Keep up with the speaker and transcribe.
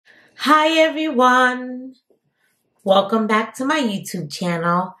Hi everyone, welcome back to my YouTube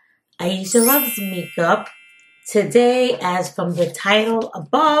channel, Aisha Loves Makeup. Today, as from the title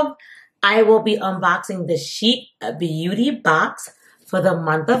above, I will be unboxing the CHIC Beauty Box for the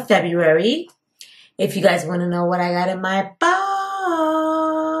month of February. If you guys want to know what I got in my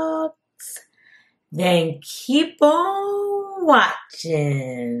box, then keep on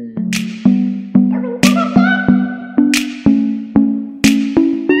watching.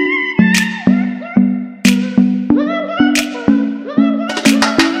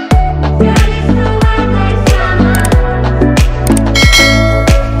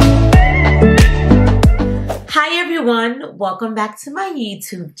 Welcome back to my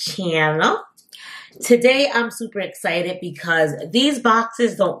YouTube channel. Today I'm super excited because these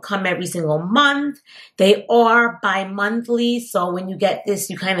boxes don't come every single month. They are bi-monthly, so when you get this,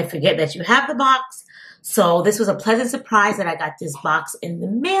 you kind of forget that you have the box. So this was a pleasant surprise that I got this box in the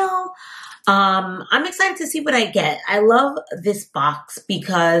mail. I'm excited to see what I get. I love this box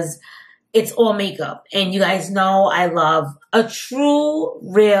because it's all makeup, and you guys know I love a true,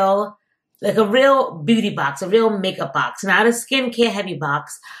 real, like a real beauty box, a real makeup box, not a skincare heavy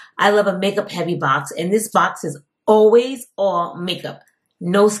box. I love a makeup heavy box, and this box is always all makeup,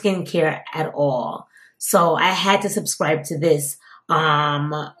 no skincare at all. So I had to subscribe to this.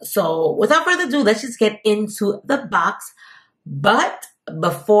 So without further ado, let's just get into the box. But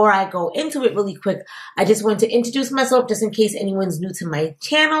before I go into it really quick, I just want to introduce myself just in case anyone's new to my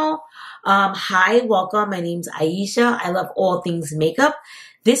channel. Hi, welcome. My name's Aisha. I love all things makeup.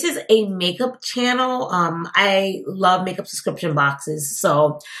 This is a makeup channel. I love makeup subscription boxes.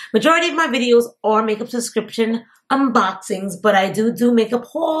 So majority of my videos are makeup subscription unboxings, but I do makeup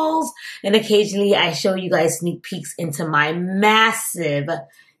hauls, and occasionally I show you guys sneak peeks into my massive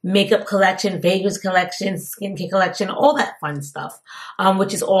makeup collection, fragrance collection, skincare collection, all that fun stuff,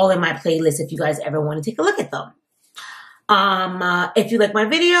 which is all in my playlist if you guys ever want to take a look at them. If you like my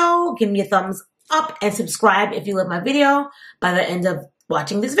video, give me a thumbs up and subscribe if you like my video by the end of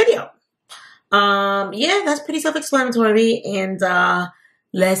watching this video. Yeah, that's pretty self-explanatory, and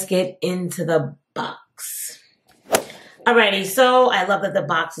let's get into the box. Alrighty, so I love that the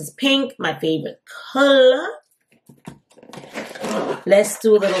box is pink, my favorite color. Let's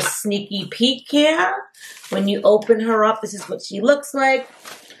do a little sneaky peek here. When you open her up, this is what she looks like.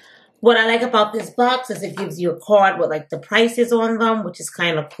 What I like about this box is it gives you a card with like the prices on them, which is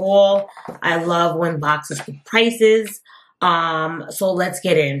kind of cool. I love when boxes with prices. So let's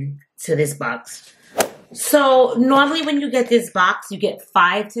get into this box. So normally when you get this box, you get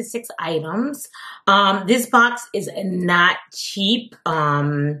 5 to 6 items. This box is not cheap,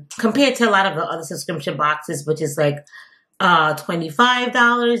 compared to a lot of the other subscription boxes, which is like,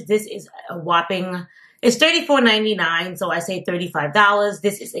 $25. This is a whopping, it's $34.99. So I say $35.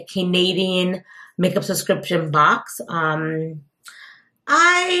 This is a Canadian makeup subscription box.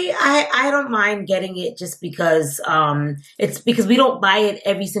 I don't mind getting it just because it's because we don't buy it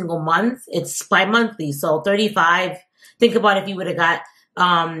every single month. It's bi-monthly. So $35. Think about if you would have got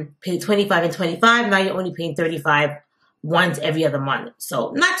paid $25 and $25. Now you're only paying $35 once every other month.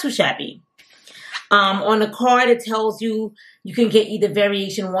 So not too shabby. On the card it tells you you can get either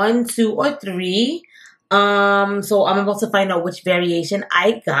variation 1, 2, or 3. So I'm about to find out which variation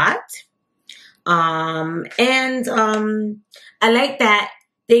I got. I like that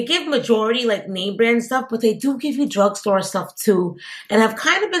they give majority like name brand stuff, but they do give you drugstore stuff too. And I've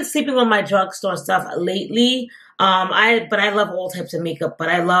kind of been sleeping on my drugstore stuff lately. But I love all types of makeup, but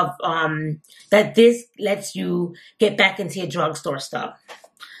I love, that this lets you get back into your drugstore stuff.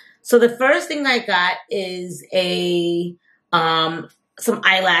 So the first thing I got is some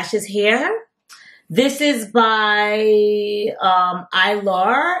eyelashes here. This is by,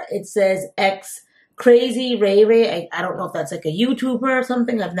 Eyelar. It says X Crazy Ray Ray. I don't know if that's like a YouTuber or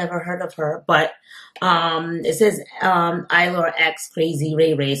something. I've never heard of her, but it says Eyelar X Crazy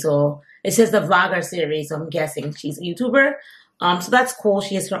Ray Ray. So it says the vlogger series. So I'm guessing she's a YouTuber. So that's cool.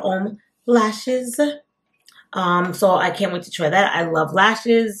 She has her own lashes. So I can't wait to try that. I love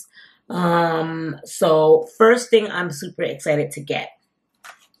lashes. So first thing I'm super excited to get.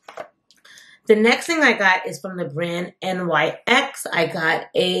 The next thing I got is from the brand NYX. I got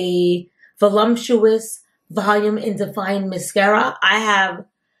a voluptuous volume and define mascara. I have,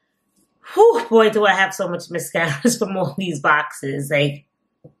 whew, boy, do I have so much mascaras from all these boxes. Like,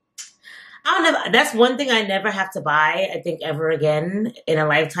 I don't know. That's one thing I never have to buy, I think, ever again in a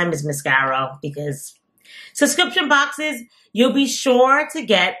lifetime is mascara, because subscription boxes, you'll be sure to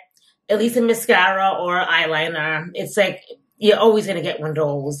get at least a mascara or eyeliner. It's like, you're always going to get one of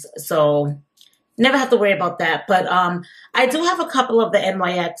those. So never have to worry about that. But I do have a couple of the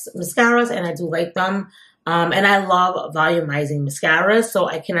NYX mascaras, and I do like them. And I love volumizing mascaras, so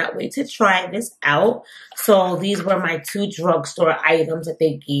I cannot wait to try this out. So these were my 2 drugstore items that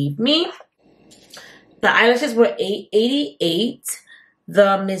they gave me. The eyelashes were $8.88.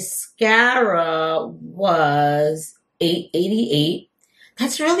 The mascara was $8.88.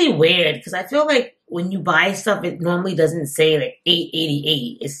 That's really weird because I feel like when you buy stuff, it normally doesn't say like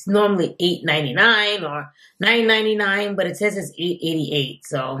 $8.88. It's normally $8.99 or $9.99, but it says it's $8.88.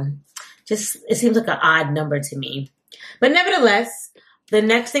 So just, it seems like an odd number to me. But nevertheless, the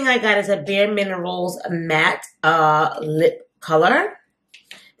next thing I got is a Bare Minerals matte lip color.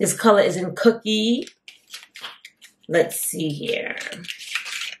 This color is in Cookie. Let's see here.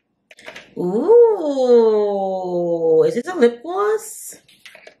 Ooh, is this a lip gloss?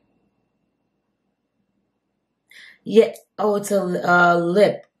 Yeah. Oh, it's a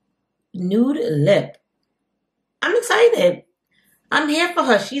lip. Nude lip. I'm excited. I'm here for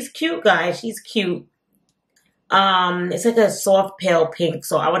her. She's cute, guys. She's cute. It's like a soft pale pink,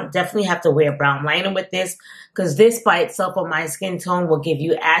 so I would definitely have to wear brown liner with this because this by itself on my skin tone will give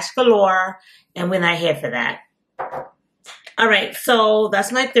you ash galore, and we're not here for that. All right, so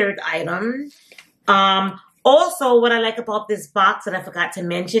that's my 3rd item. Also, what I like about this box that I forgot to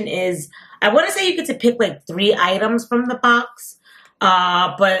mention is I want to say you get to pick like 3 items from the box.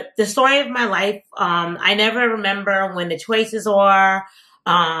 But the story of my life, I never remember when the choices are.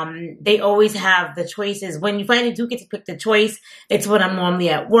 They always have the choices. When you finally do get to pick the choice, it's when I'm normally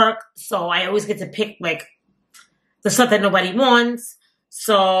at work. So I always get to pick like the stuff that nobody wants.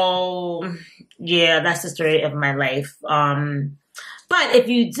 So yeah, that's the story of my life. But if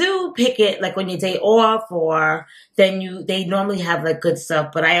you do pick it like on your day off, or then they normally have like good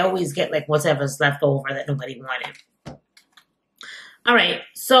stuff. But I always get like whatever's left over that nobody wanted. All right,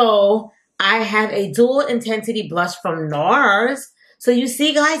 so I have a dual intensity blush from NARS. So you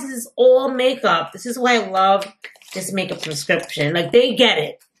see, guys, this is all makeup. This is why I love this makeup subscription. Like, they get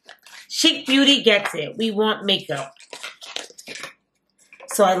it. Chic Beauty gets it. We want makeup.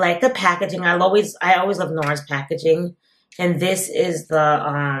 So I like the packaging. I always love NARS packaging. And this is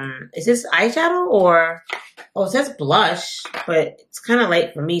the, is this eyeshadow or, oh, it says blush, but it's kind of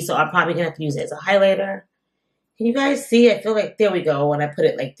light for me, so I'm probably going to have to use it as a highlighter. Can you guys see? I feel like, there we go, when I put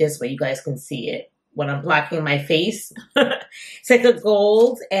it like this way, you guys can see it when I'm blocking my face. It's like a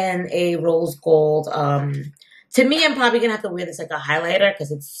gold and a rose gold. To me, I'm probably going to have to wear this like a highlighter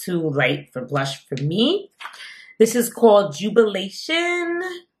because it's too light for blush for me. This is called Jubilation.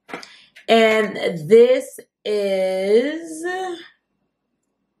 And this is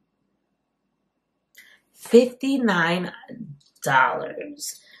 $59.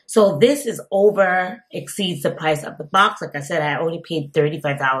 So this is exceeds the price of the box. Like I said, I only paid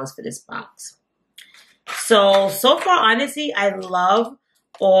 $35 for this box. So far, honestly, I love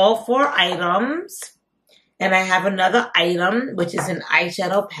all 4 items. And I have another item, which is an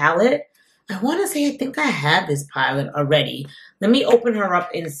eyeshadow palette. I want to say I think I have this palette already. Let me open her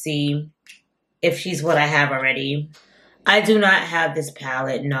up and see if she's what I have already. I do not have this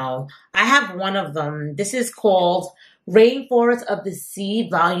palette, no. I have one of them. This is called Rainforest of the Sea,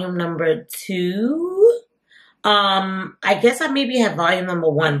 volume number 2. I guess I maybe have volume number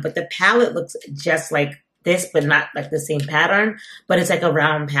 1, but the palette looks just like this, but not like the same pattern, but it's like a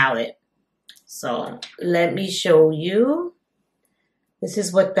round palette. So let me show you. This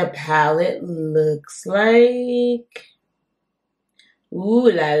is what the palette looks like. Ooh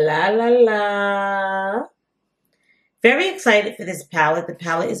la la la la. Very excited for this palette. The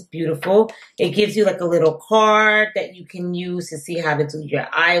palette is beautiful. It gives you like a little card that you can use to see how to do your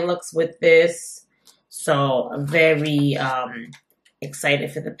eye looks with this. So I'm very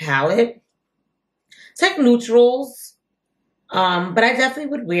excited for the palette. It's like neutrals. But I definitely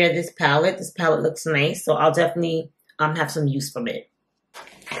would wear this palette. This palette looks nice. So I'll definitely have some use from it.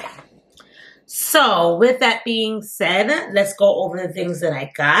 So with that being said, let's go over the things that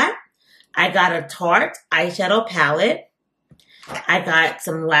I got. I got a Tarte eyeshadow palette. I got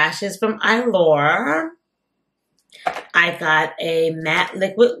some lashes from Eylure. I got a matte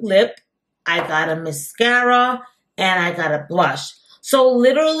liquid lip. I got a mascara. And I got a blush. So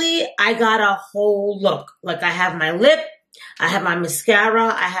literally, I got a whole look. Like I have my lip. I have my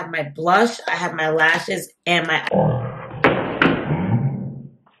mascara. I have my blush. I have my lashes. And my...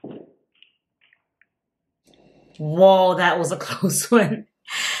 Whoa, that was a close one.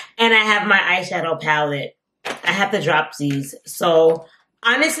 And I have my eyeshadow palette. I have the dropsies. So,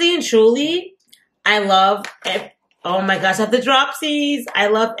 honestly and truly, I love... Oh my gosh, I have the dropsies. I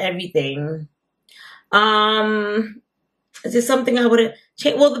love everything. Is this something I would have...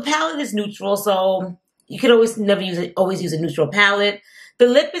 well, the palette is neutral, so you could always use a neutral palette. The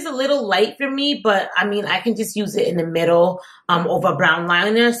lip is a little light for me, but I mean, I can just use it in the middle over a brown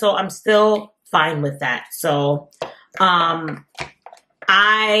liner, so I'm still fine with that. So I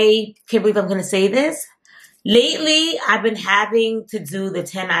can't believe I'm going to say this. Lately, I've been having to do the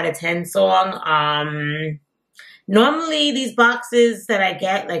 10 out of 10 song. Normally, these boxes that I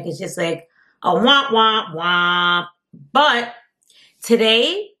get, like, it's just like a womp, womp, womp. But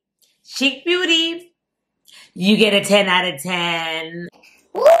today, Chic Beauty, you get a 10 out of 10.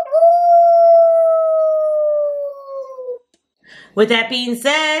 With that being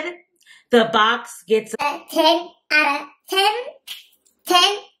said, the box gets a 10 out of 10.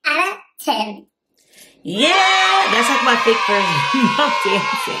 10 out of 10. Yeah, that's like my fake version of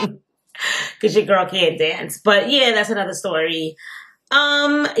dancing. Because your girl can't dance. But yeah, that's another story.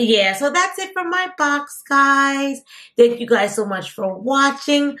 Yeah, so that's it for my box, guys. Thank you guys so much for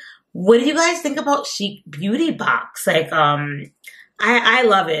watching. What do you guys think about Chic Beauty Box? Like, I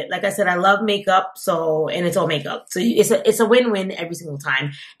love it. Like I said, I love makeup, and it's all makeup. So it's a win-win every single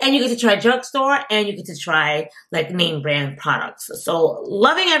time. And you get to try drugstore, and you get to try, like, name brand products. So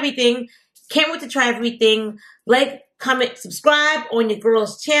loving everything. Can't wait to try everything. Like, comment, subscribe on your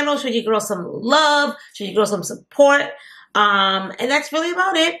girl's channel. Show your girl some love. Show your girl some support. And that's really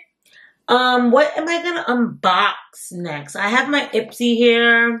about it. What am I gonna unbox next? I have my Ipsy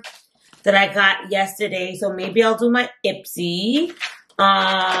here that I got yesterday, so maybe I'll do my Ipsy. Yeah,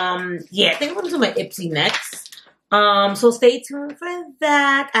 I think I'm gonna do my Ipsy next. So stay tuned for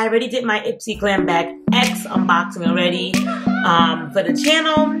that. I already did my Ipsy Glam Bag X unboxing already, for the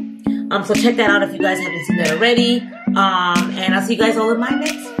channel. So check that out if you guys haven't seen that already. And I'll see you guys all in my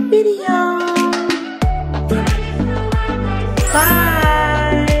next video. Bye.